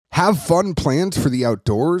Have fun plans for the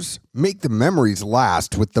outdoors? Make the memories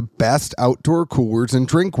last with the best outdoor coolers and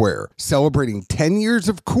drinkware. Celebrating 10 years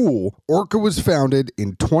of cool, Orca was founded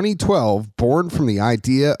in 2012, born from the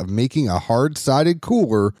idea of making a hard-sided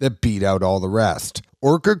cooler that beat out all the rest.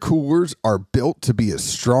 Orca coolers are built to be as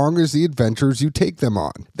strong as the adventures you take them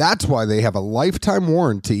on. That's why they have a lifetime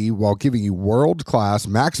warranty while giving you world-class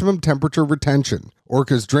maximum temperature retention.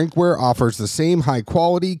 Orca's drinkware offers the same high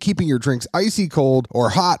quality, keeping your drinks icy cold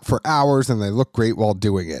or hot for hours, and they look great while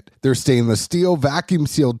doing it. Their stainless steel,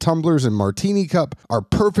 vacuum-sealed tumblers and martini cup are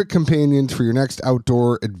perfect companions for your next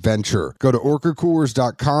outdoor adventure. Go to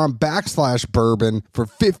orcacoolers.com/bourbon for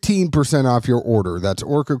 15% off your order. That's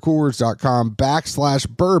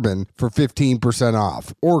orcacoolers.com/bourbon for 15%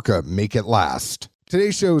 off. Orca, make it last.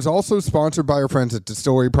 Today's show is also sponsored by our friends at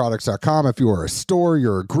DistilleryProducts.com. If you are a store,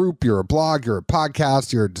 you're a group, you're a blog, you're a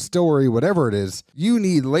podcast, you're a distillery, whatever it is, you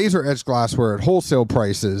need laser edge glassware at wholesale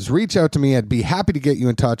prices. Reach out to me. I'd be happy to get you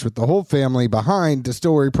in touch with the whole family behind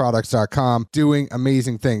DistilleryProducts.com doing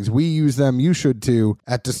amazing things. We use them. You should too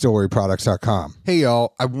at DistilleryProducts.com. Hey,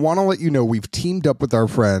 y'all. I want to let you know we've teamed up with our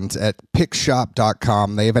friends at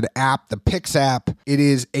PicksShop.com. They have an app, the Picks app. It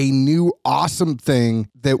is a new awesome thing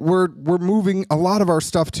that we're moving a lot of our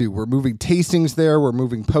stuff to. We're moving tastings there. We're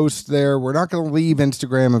moving posts there. We're not going to leave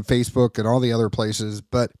Instagram and Facebook and all the other places,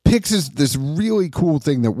 but Picks is this really cool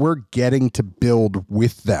thing that we're getting to build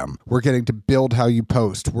with them. We're getting to build how you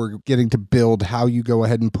post. We're getting to build how you go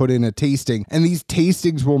ahead and put in a tasting. And these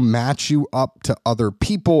tastings will match you up to other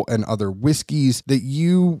people and other whiskeys that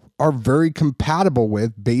you are very compatible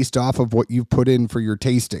with based off of what you've put in for your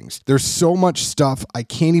tastings. There's so much stuff. I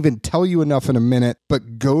can't even tell you enough in a minute,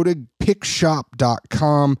 but go to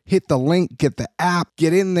pickshop.com, hit the link, get the app,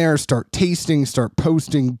 get in there, start tasting, start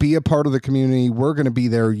posting, be a part of the community. We're going to be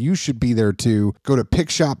there. You should be there too. Go to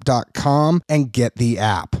pickshop.com and get the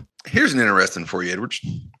app. Here's an interesting for you, Edwards.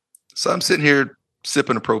 So I'm sitting here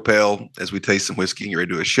sipping a Propel as we taste some whiskey and get ready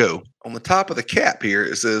to do a show. On the top of the cap here,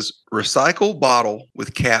 it says recycle bottle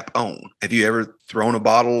with cap on. Have you ever thrown a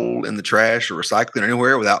bottle in the trash or recycling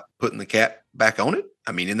anywhere without putting the cap back on it?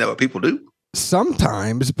 I mean, isn't that what people do?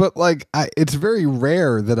 Sometimes, but it's very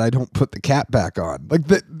rare that I don't put the cap back on.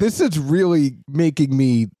 This is really making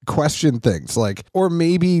me question things. Or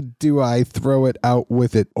maybe do I throw it out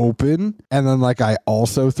with it open and then I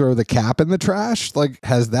also throw the cap in the trash?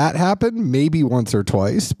 Has that happened? Maybe once or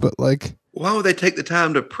twice, but why would they take the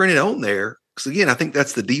time to print it on there? Because again, I think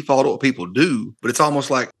that's the default of what people do, but it's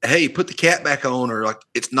almost like, hey, put the cap back on, or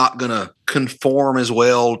it's not going to conform as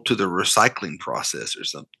well to the recycling process or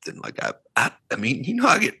something like that. I mean,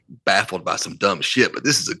 I get baffled by some dumb shit, but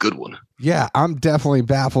this is a good one. Yeah, I'm definitely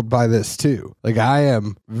baffled by this too. I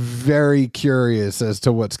am very curious as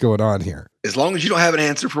to what's going on here. As long as you don't have an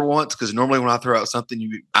answer for once, because normally when I throw out something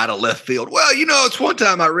you out of left field, well, it's one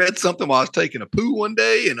time I read something while I was taking a poo one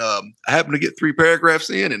day, and I happened to get 3 paragraphs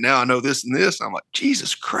in, and now I know this and this. I'm like,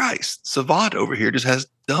 Jesus Christ, Savant over here just has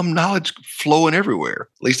dumb knowledge flowing everywhere.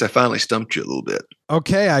 At least I finally stumped you a little bit.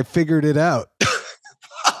 Okay, I figured it out.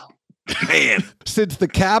 Man. Since the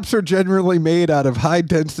caps are generally made out of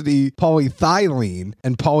high-density polyethylene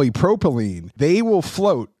and polypropylene, they will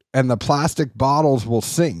float and the plastic bottles will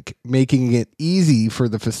sink, making it easy for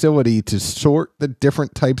the facility to sort the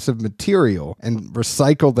different types of material and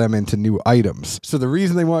recycle them into new items. So the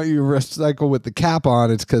reason they want you to recycle with the cap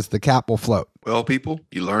on is because the cap will float. Well, people,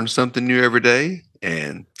 you learn something new every day,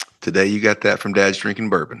 and today you got that from Dad's Drinking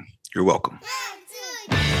Bourbon. You're welcome.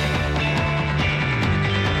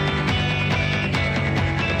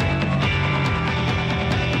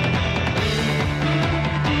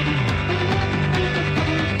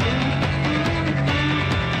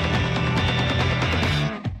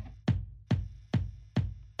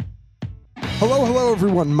 Hello,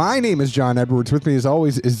 everyone. My name is John Edwards. With me, as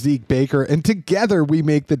always, is Zeke Baker, and together we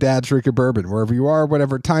make the Dad's Drinking Bourbon. Wherever you are,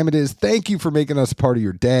 whatever time it is, thank you for making us part of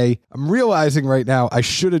your day. I'm realizing right now I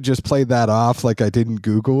should have just played that off like I didn't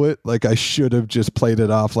Google it. I should have just played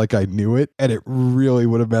it off like I knew it, and it really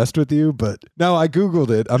would have messed with you. But no, I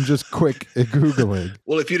Googled it. I'm just quick at Googling.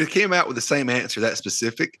 Well, if you'd have came out with the same answer that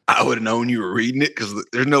specific, I would have known you were reading it, because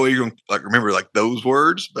there's no way you're going to remember those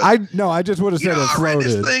words. But I just would have said it floated. I read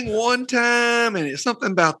this thing one time, and it's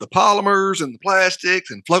something about the polymers and the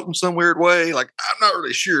plastics and floating some weird way. I'm not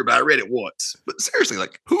really sure, but I read it once. But seriously,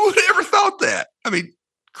 who would have ever thought that? I mean,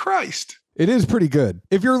 Christ. It is pretty good.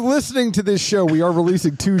 If you're listening to this show, we are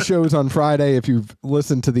releasing 2 shows on Friday. If you've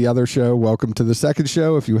listened to the other show, welcome to the second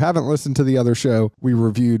show. If you haven't listened to the other show, we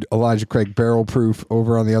reviewed Elijah Craig Barrel Proof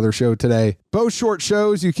over on the other show today. Both short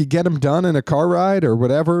shows, you could get them done in a car ride or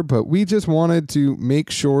whatever, but we just wanted to make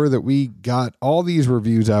sure that we got all these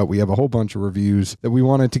reviews out. We have a whole bunch of reviews that we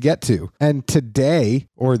wanted to get to. And today,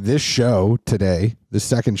 or this show today, the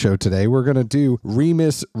second show today, we're going to do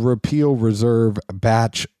Remus Repeal Reserve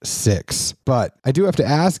Batch 6. But I do have to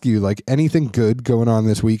ask you, like, anything good going on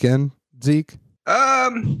this weekend, Zeke?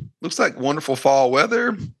 Looks like wonderful fall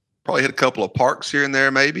weather. Probably hit a couple of parks here and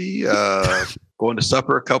there, maybe. Going to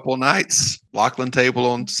supper a couple of nights. Lachlan Table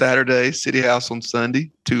on Saturday, City House on Sunday.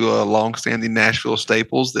 2 long-standing Nashville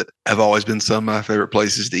staples that have always been some of my favorite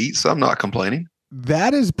places to eat, so I'm not complaining.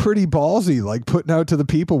 That is pretty ballsy, like putting out to the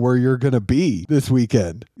people where you're going to be this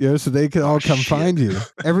weekend, so they can all come find you.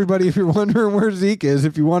 Everybody, if you're wondering where Zeke is,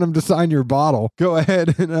 if you want him to sign your bottle, go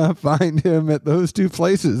ahead and find him at those 2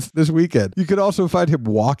 places this weekend. You could also find him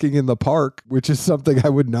walking in the park, which is something I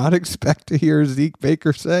would not expect to hear Zeke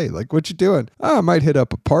Baker say. Like, what you doing? I might hit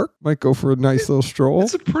up a park, might go for a nice little stroll.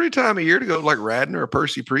 It's a pretty time of year to go like Radnor or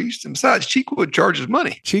Percy Priest. And besides, Cheekwood charges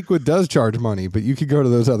money. Cheekwood does charge money, but you could go to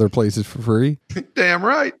those other places for free. Damn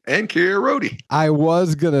right. And carry a roadie. I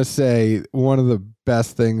was going to say one of the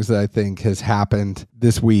best things that I think has happened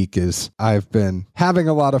this week is I've been having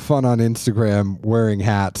a lot of fun on Instagram wearing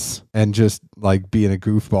hats and just like being a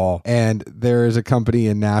goofball. And there is a company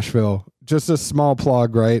in Nashville, just a small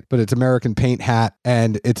plug, right? But it's American Paint Hat,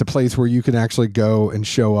 and it's a place where you can actually go and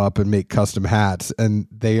show up and make custom hats. And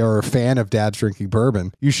they are a fan of Dad's Drinking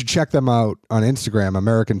Bourbon. You should check them out on Instagram,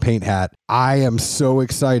 American Paint Hat. I am so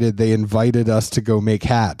excited they invited us to go make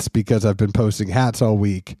hats because I've been posting hats all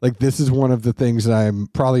week. Like, this is one of the things that I'm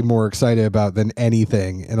probably more excited about than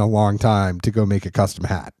anything in a long time, to go make a custom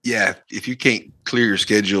hat. Yeah, if you can't clear your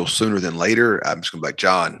schedule sooner than later, I'm just going to be like,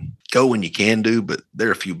 John, go when you can do, but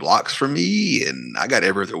they're a few blocks from me and I got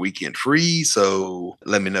every other weekend free, so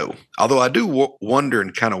let me know. Although I do wonder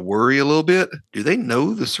and kind of worry a little bit, do they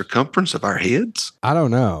know the circumference of our heads? I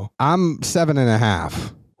don't know. I'm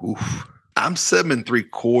 7.5. Oof. I'm 7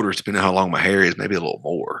 3/4, depending on how long my hair is, maybe a little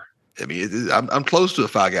more. I mean, I'm close to a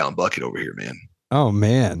 5-gallon bucket over here, man. Oh,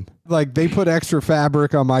 man. Like, they put extra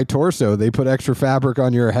fabric on my torso. They put extra fabric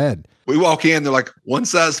on your head. We walk in, they're like, one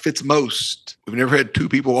size fits most. We've never had 2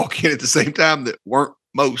 people walk in at the same time that weren't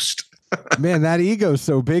most. Man, that ego's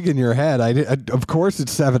so big in your head. Of course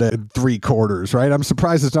it's 7 3/4, right? I'm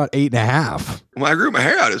surprised it's not 8.5. When I grew my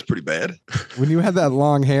hair out, it was pretty bad. When you had that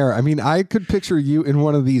long hair, I mean, I could picture you in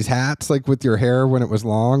one of these hats, like with your hair when it was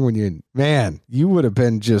long, you would have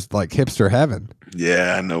been just like hipster heaven.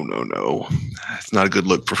 Yeah, no. It's not a good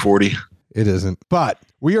look for 40. It isn't. But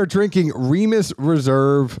we are drinking Remus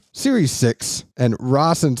Reserve Series 6, and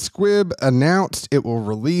Ross and Squibb announced it will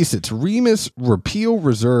release its Remus Repeal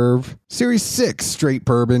Reserve Series 6 straight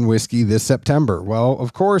bourbon whiskey this September. Well,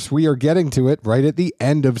 of course, we are getting to it right at the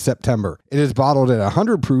end of September. It is bottled at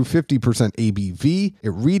 100 proof, 50% ABV. It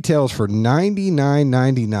retails for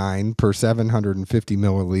 $99.99 per 750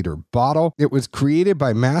 milliliter bottle. It was created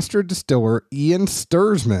by master distiller Ian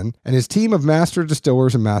Sturzman and his team of master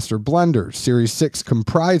distillers and master blenders. Series 6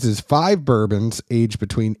 comprises 5 bourbons aged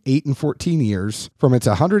between 8 and 14 years from its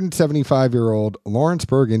 175-year-old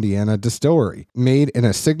Lawrenceburg, Indiana distillery. Made in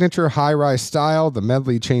a signature high-rise style, the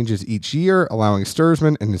medley changes each year, allowing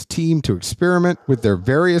Sturzman and his team to experiment with their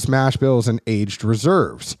various mash bills and aged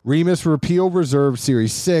reserves. Remus Repeal Reserve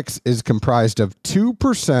Series 6 is comprised of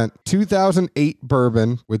 2% 2008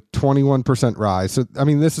 bourbon with 21% rye. So, I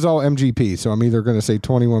mean, this is all MGP, so I'm either going to say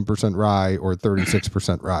 21% rye or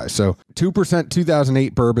 36% rye. So 2%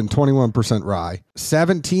 2008 bourbon, 21% rye.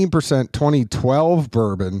 17% 2012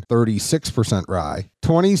 bourbon, 36% rye.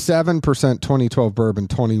 27% 2012 bourbon,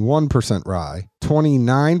 21% rye.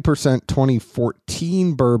 29%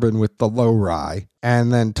 2014 bourbon with the low rye.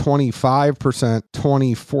 And then 25%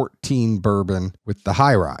 2014 bourbon with the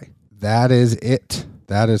high rye. That is it.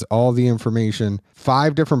 That is all the information.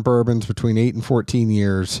 5 different bourbons between 8 and 14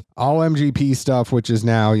 years. All MGP stuff, which is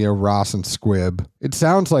now, Ross and Squibb. It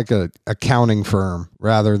sounds like a accounting firm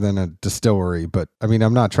rather than a distillery, but I mean,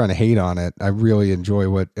 I'm not trying to hate on it. I really enjoy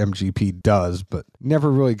what MGP does, but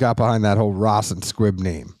never really got behind that whole Ross and Squibb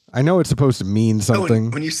name. I know it's supposed to mean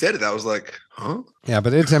something. When you said it, I was like, huh? Yeah,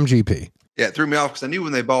 but it's MGP. Yeah, it threw me off because I knew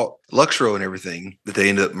when they bought Luxro and everything that they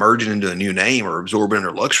ended up merging into a new name or absorbing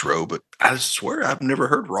under Luxro. But I swear I've never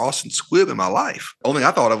heard Ross and Squibb in my life. Only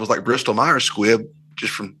I thought I was like Bristol Myers Squibb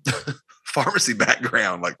just from pharmacy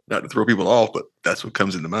background, like not to throw people off, but that's what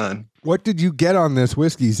comes into mind. What did you get on this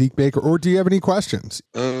whiskey, Zeke Baker? Or do you have any questions?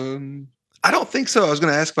 I don't think so. I was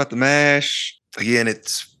going to ask about the mash. Again,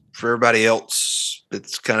 it's for everybody else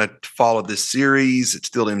that's kind of followed this series. It's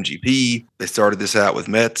still MGP. They started this out with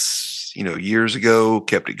Mets, years ago,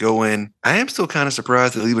 kept it going. I am still kind of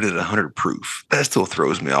surprised they leave it at 100 proof. That still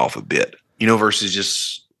throws me off a bit, versus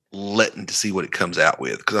just letting to see what it comes out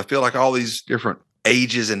with. Because I feel like all these different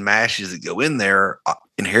ages and mashes that go in there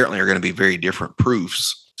inherently are going to be very different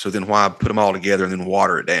proofs. So then why put them all together and then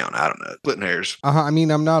water it down? I don't know. Splitting hairs. I mean,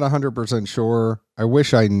 I'm not 100% sure. I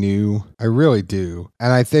wish I knew. I really do.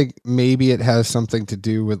 And I think maybe it has something to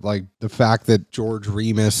do with like the fact that George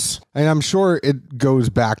Remus, and I'm sure it goes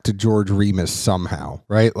back to George Remus somehow,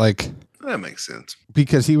 right? Like, that makes sense.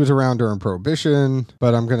 Because he was around during Prohibition,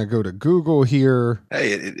 but I'm going to go to Google here.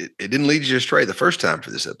 Hey, it didn't lead you astray the first time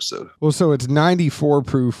for this episode. Well, so it's 94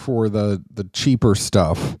 proof for the cheaper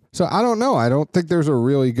stuff. So I don't know. I don't think there's a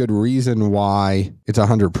really good reason why it's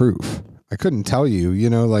 100 proof. I couldn't tell you,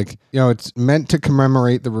 it's meant to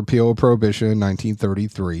commemorate the repeal of Prohibition in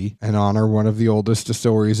 1933 and honor one of the oldest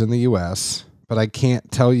distilleries in the U.S., but I can't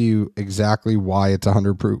tell you exactly why it's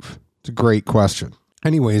 100 proof. It's a great question.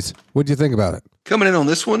 Anyways, what'd you think about it? Coming in on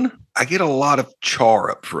this one, I get a lot of char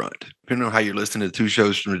up front. Depending on how you're listening to the two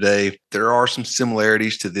shows from today, there are some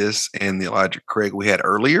similarities to this and the Elijah Craig we had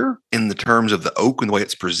earlier in the terms of the oak and the way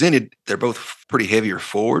it's presented. They're both pretty heavier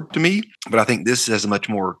forward to me, but I think this has a much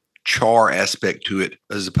more char aspect to it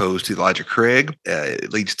as opposed to Elijah Craig.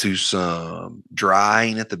 It leads to some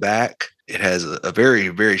drying at the back. It has a very,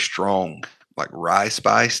 very strong like rye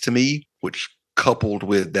spice to me, which coupled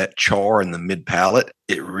with that char in the mid palate,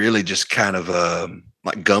 it really just kind of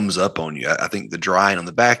like gums up on you. I think the drying on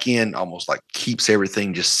the back end almost like keeps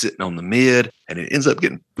everything just sitting on the mid, and it ends up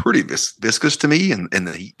getting pretty viscous to me, and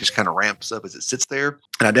the heat just kind of ramps up as it sits there.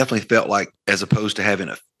 And I definitely felt like, as opposed to having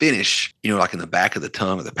a finish, like in the back of the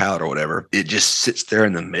tongue or the palate or whatever, it just sits there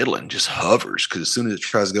in the middle and just hovers, because as soon as it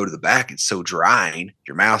tries to go to the back, it's so drying,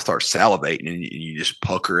 your mouth starts salivating and you just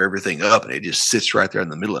pucker everything up, and it just sits right there in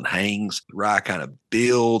the middle and hangs. The rye kind of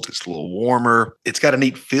builds, it's a little warmer. It's got a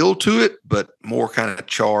neat feel to it, but more kind of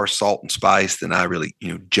char, salt, and spice than I really,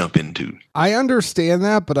 jump into. I understand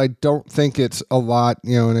that, but I don't think it's a lot,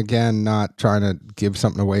 and again, not trying to give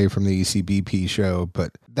something away from the ECBP show,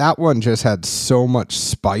 but that one just had so much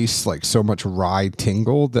spice, like so much rye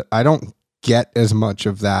tingle, that I don't get as much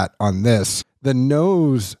of that on this. The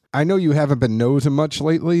nose, I know you haven't been nosing much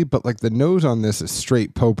lately, but like the nose on this is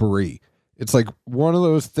straight potpourri. It's like one of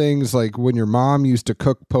those things like when your mom used to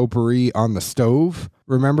cook potpourri on the stove.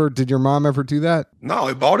 Remember, did your mom ever do that? No,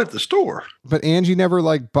 I bought it at the store. But Angie never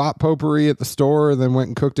like bought potpourri at the store and then went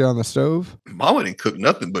and cooked it on the stove? Mama didn't cook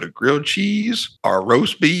nothing but a grilled cheese or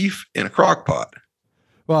roast beef in a crock pot.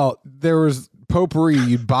 Well, there was potpourri.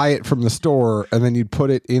 You'd buy it from the store and then you'd put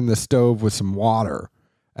it in the stove with some water.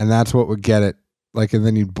 And that's what would get it, and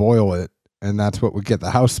then you'd boil it. And that's what would get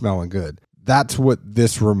the house smelling good. That's what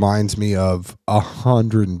this reminds me of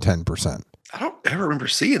 110%. I don't ever remember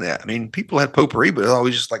seeing that. I mean, people had potpourri, but it was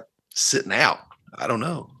always just like sitting out. I don't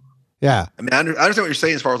know. Yeah. I mean, I understand what you're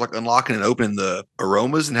saying as far as like unlocking and opening the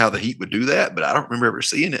aromas and how the heat would do that, but I don't remember ever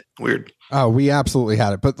seeing it. Weird. Oh, we absolutely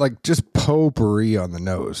had it. But like just potpourri on the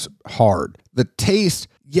nose, hard. The taste,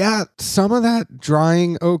 yeah, some of that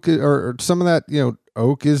drying oak or some of that,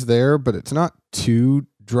 oak is there, but it's not too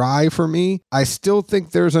dry for me. I still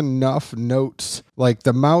think there's enough notes. Like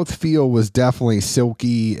the mouthfeel was definitely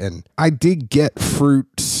silky, and I did get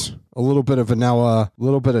fruits, a little bit of vanilla, a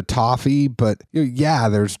little bit of toffee, but yeah,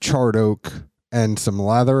 there's charred oak and some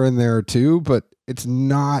leather in there too, but it's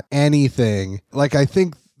not anything. Like I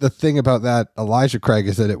think the thing about that Elijah Craig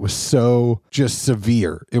is that it was so just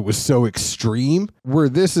severe. It was so extreme, where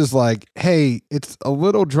this is like, hey, it's a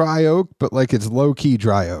little dry oak, but like it's low key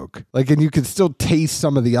dry oak. Like, and you can still taste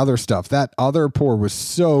some of the other stuff. That other pour was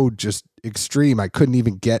so just extreme. I couldn't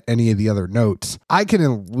even get any of the other notes. I can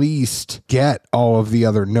at least get all of the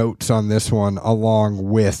other notes on this one along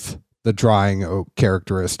with the drying oak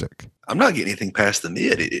characteristic. I'm not getting anything past the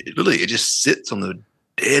mid. It just sits on the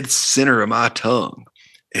dead center of my tongue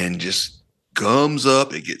and just gums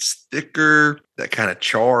up. It gets thicker. That kind of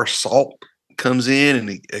char salt comes in, and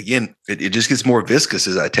it just gets more viscous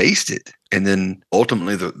as I taste it. And then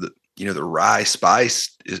ultimately, the rye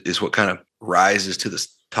spice is what kind of rises to the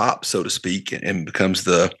top, so to speak, and becomes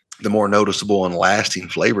the more noticeable and lasting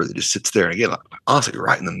flavor that just sits there. And again, honestly,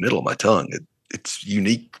 right in the middle of my tongue. It's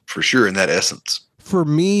unique for sure in that essence. For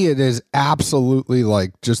me, it is absolutely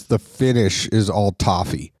like just the finish is all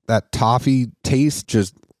toffee. That toffee taste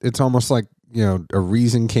it's almost like, a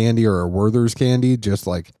Reason candy or a Werther's candy just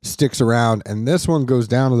like sticks around. And this one goes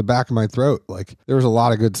down to the back of my throat. Like there's a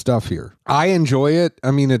lot of good stuff here. I enjoy it.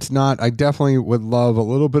 I mean, I definitely would love a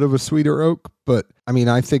little bit of a sweeter oak, but I mean,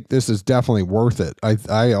 I think this is definitely worth it.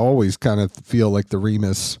 I always kind of feel like the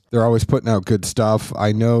Remus, they're always putting out good stuff.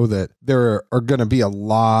 I know that there are going to be a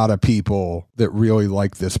lot of people that really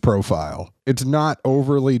like this profile. It's not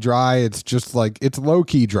overly dry. It's just like, it's low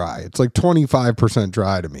key dry. It's like 25%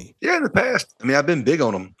 dry to me. Yeah, in the past. I mean, I've been big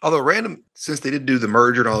on them. Although random, since they did do the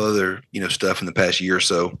merger and all other, stuff in the past year or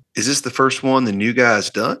so, is this the first one the new guy's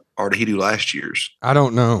done? Or did he do last year's? I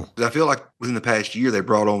don't know. I feel like within the past year, they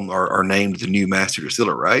brought on or named the new master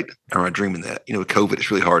distiller, right? Or am I dreaming that? With COVID,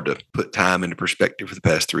 it's really hard to put time into perspective for the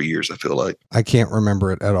past 3 years, I feel like. I can't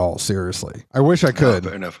remember it at all, seriously. I wish I could.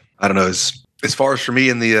 Fair enough. I don't know. As far as for me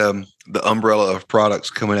in the umbrella of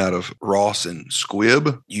products coming out of Ross and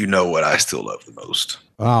Squibb, what I still love the most.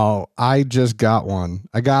 Oh, I just got one.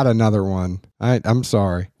 I got another one. I'm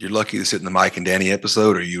sorry. You're lucky to sit in the Mike and Danny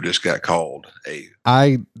episode, or you just got called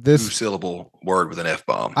a two-syllable word with an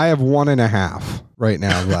F-bomb. I have 1.5 right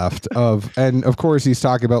now left and of course he's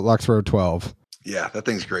talking about Lux Row 12. Yeah, that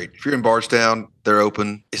thing's great. If you're in Bardstown, they're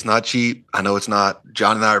open. It's not cheap. I know it's not.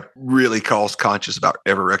 John and I are really cost conscious about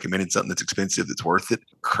ever recommending something that's expensive that's worth it.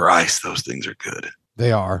 Christ, those things are good.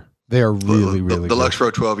 They are. They are really, really the good. Lux Row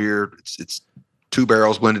 12 year, it's 2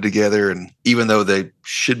 barrels blended together. And even though they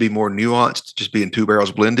should be more nuanced, just being 2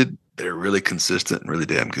 barrels blended, they're really consistent and really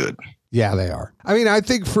damn good. Yeah, they are. I mean, I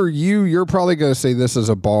think for you, you're probably going to say this is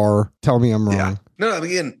a bar. Tell me I'm wrong. Yeah. No,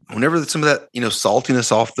 again, whenever some of that,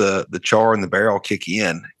 saltiness off the char and the barrel kick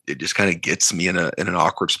in, it just kind of gets me in an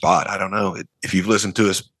awkward spot. I don't know. If you've listened to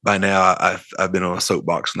us by now, I've been on a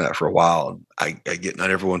soapbox on that for a while. And I get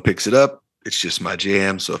not everyone picks it up. It's just my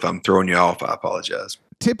jam. So if I'm throwing you off, I apologize.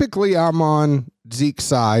 Typically, I'm on Zeke's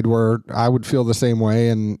side where I would feel the same way,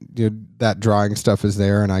 and that drying stuff is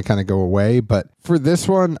there, and I kind of go away. But for this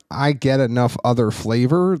one, I get enough other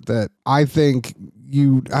flavor that I think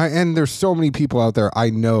and there's so many people out there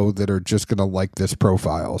I know that are just going to like this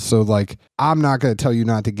profile. So like, I'm not going to tell you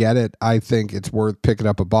not to get it. I think it's worth picking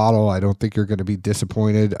up a bottle. I don't think you're going to be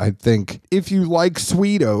disappointed. I think if you like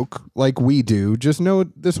sweet oak like we do, just know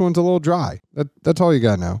this one's a little dry. That's all you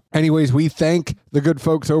got to know. Anyways, we thank the good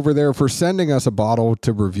folks over there for sending us a bottle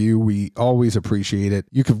to review. We always appreciate it.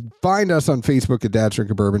 You can find us on Facebook at Dad's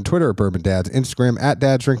Drinking Bourbon, Twitter at Bourbon Dads, Instagram at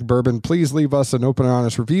Dad's Drinking Bourbon. Please leave us an open and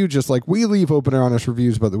honest review, just like we leave open and honest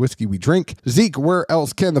reviews about the whiskey we drink. Zeke, where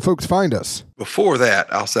else can the folks find us? Before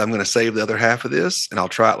that, I'll say I'm going to save the other half of this, and I'll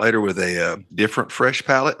try it later with a different fresh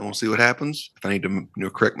palate, and we'll see what happens. If I need to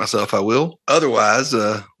correct myself, I will. Otherwise,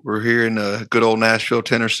 we're here in good old Nashville,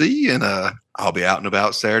 Tennessee, and I'll be out and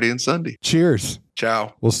about Saturday and Sunday. Cheers.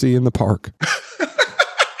 Ciao. We'll see you in the park.